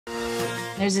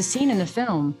There's a scene in the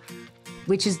film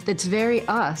that's very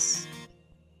us,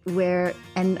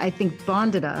 and I think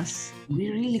bonded us. We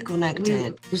really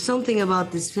connected. There's something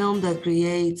about this film that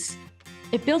creates...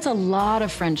 It built a lot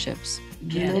of friendships.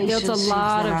 Yeah, it built a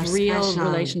lot of real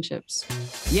relationships.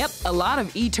 Yep, a lot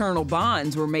of eternal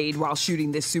bonds were made while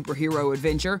shooting this superhero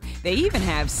adventure. They even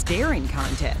have staring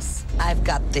contests. I've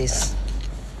got this.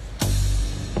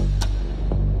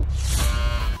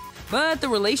 But the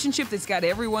relationship that's got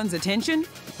everyone's attention?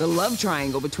 The love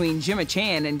triangle between Gemma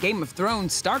Chan and Game of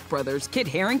Thrones Stark brothers Kit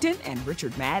Harington and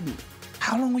Richard Madden.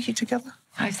 How long were you together?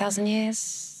 5,000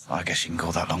 years. I guess you can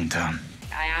call that long term.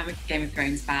 I am a Game of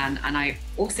Thrones fan, and I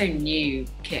also knew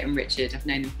Kit and Richard. I've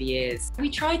known them for years. We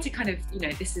tried to kind of,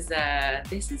 this is a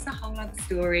whole other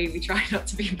story. We try not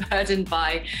to be burdened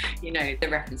by, the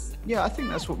references. Yeah, I think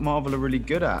that's what Marvel are really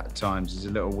good at times, is a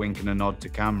little wink and a nod to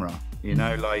camera.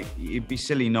 Like, it'd be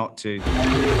silly not to.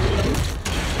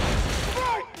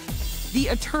 The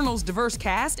Eternals' diverse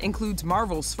cast includes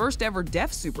Marvel's first ever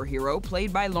deaf superhero,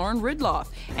 played by Lauren Ridloff,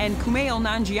 and Kumail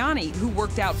Nanjiani, who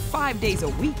worked out 5 days a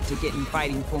week to get in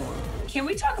fighting form. Can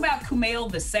we talk about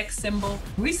Kumail, the sex symbol?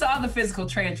 We saw the physical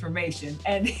transformation,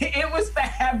 and it was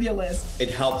fabulous. It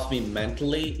helps me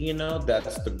mentally,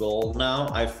 that's the goal now.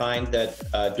 I find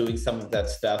that doing some of that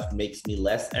stuff makes me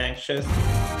less anxious.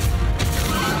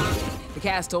 The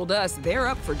cast told us they're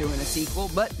up for doing a sequel,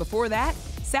 but before that,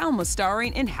 Salma's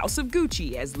starring in House of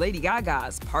Gucci as Lady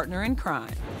Gaga's partner in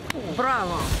crime.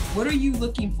 Bravo. What are you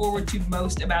looking forward to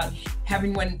most about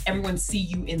having everyone see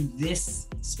you in this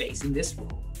space, in this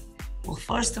role? Well,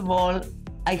 first of all,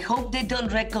 I hope they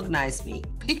don't recognize me,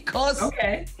 because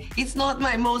it's not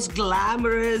my most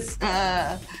glamorous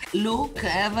look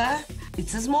ever.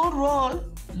 It's a small role.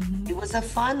 It was a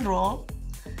fun role,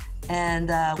 and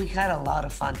we had a lot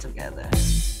of fun together.